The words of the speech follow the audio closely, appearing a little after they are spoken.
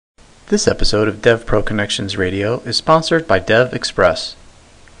This episode of DevPro Connections Radio is sponsored by DevExpress.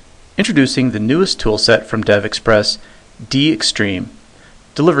 Introducing the newest toolset from DevExpress, DXTREME,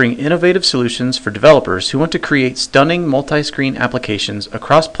 delivering innovative solutions for developers who want to create stunning multi-screen applications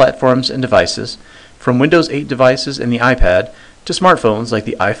across platforms and devices, from Windows 8 devices and the iPad to smartphones like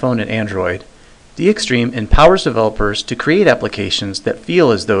the iPhone and Android. DXTREME empowers developers to create applications that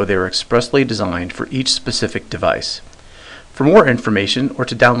feel as though they were expressly designed for each specific device. For more information or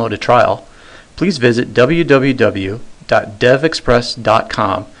to download a trial, please visit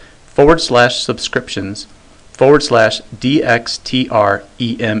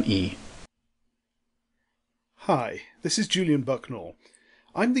www.devexpress.com/subscriptions/DXTREME. Hi, this is Julian Bucknall.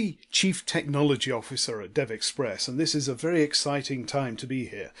 I'm the Chief Technology Officer at DevExpress, and this is a very exciting time to be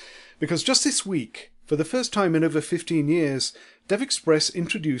here, because just this week, for the first time in over 15 years, DevExpress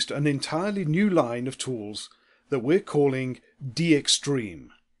introduced an entirely new line of tools that we're calling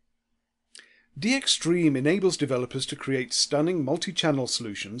DXTREME. DXTREME enables developers to create stunning multi-channel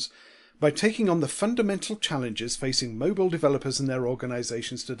solutions by taking on the fundamental challenges facing mobile developers and their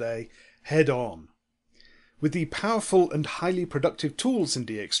organizations today head-on. With the powerful and highly productive tools in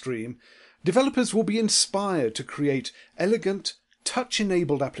DXTREME, developers will be inspired to create elegant,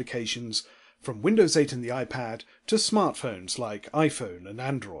 touch-enabled applications from Windows 8 and the iPad to smartphones like iPhone and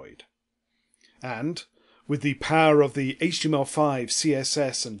Android. And with the power of the HTML5,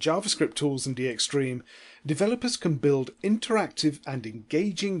 CSS and JavaScript tools in DXTREME, developers can build interactive and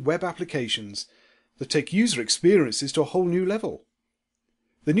engaging web applications that take user experiences to a whole new level.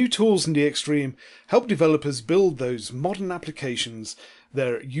 The new tools in DXTREME help developers build those modern applications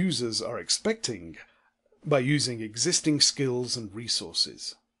their users are expecting by using existing skills and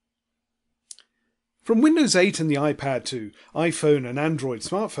resources. From Windows 8 and the iPad to iPhone and Android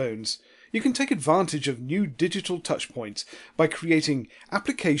smartphones, you can take advantage of new digital touchpoints by creating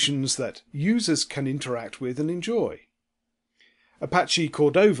applications that users can interact with and enjoy. Apache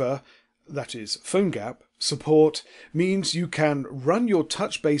Cordova, that is PhoneGap, support means you can run your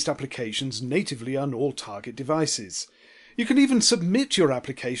touch-based applications natively on all target devices. You can even submit your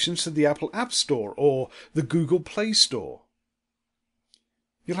applications to the Apple App Store or the Google Play Store.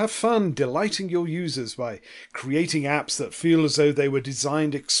 You'll have fun delighting your users by creating apps that feel as though they were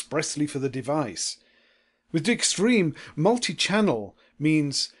designed expressly for the device. With DXTREME, multi-channel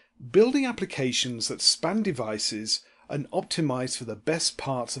means building applications that span devices and optimize for the best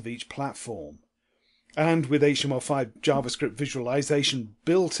parts of each platform. And with HTML5 JavaScript visualization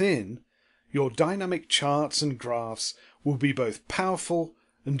built in, your dynamic charts and graphs will be both powerful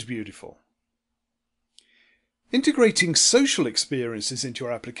and beautiful. Integrating social experiences into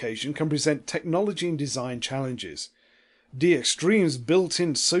your application can present technology and design challenges. DXTREME's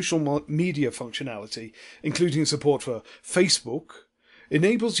built-in social media functionality, including support for Facebook,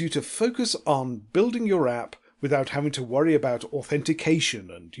 enables you to focus on building your app without having to worry about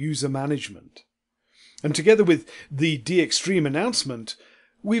authentication and user management. And together with the DXTREME announcement,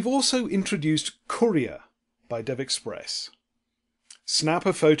 we've also introduced Courier by DevExpress. Snap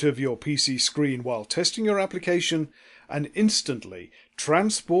a photo of your PC screen while testing your application and instantly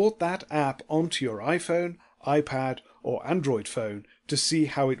transport that app onto your iPhone, iPad or Android phone to see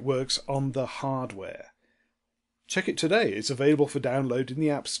how it works on the hardware. Check it today. It's available for download in the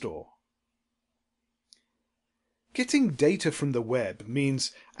App Store. Getting data from the web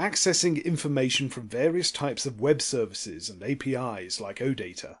means accessing information from various types of web services and APIs like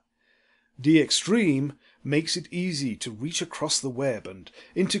OData. DXTREME makes it easy to reach across the web and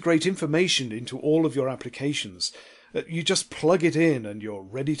integrate information into all of your applications. You just plug it in and you're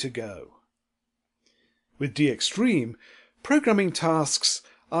ready to go. With DXTREME, programming tasks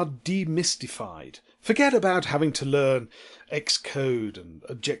are demystified. Forget about having to learn Xcode and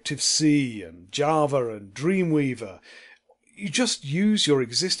Objective-C and Java and Dreamweaver. You just use your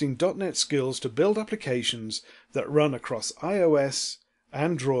existing .NET skills to build applications that run across iOS,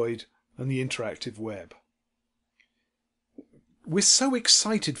 Android, and the interactive web. We're so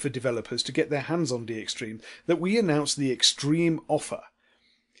excited for developers to get their hands on DXTREME that we announced the Extreme offer.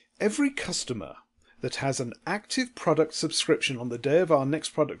 Every customer that has an active product subscription on the day of our next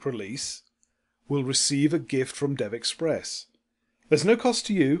product release will receive a gift from DevExpress. There's no cost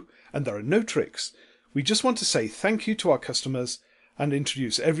to you, and there are no tricks. We just want to say thank you to our customers and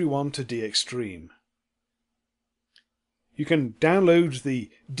introduce everyone to DXTREME. You can download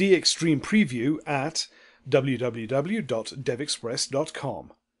the DXTREME preview at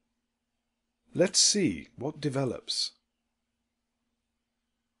www.devexpress.com. Let's see what develops.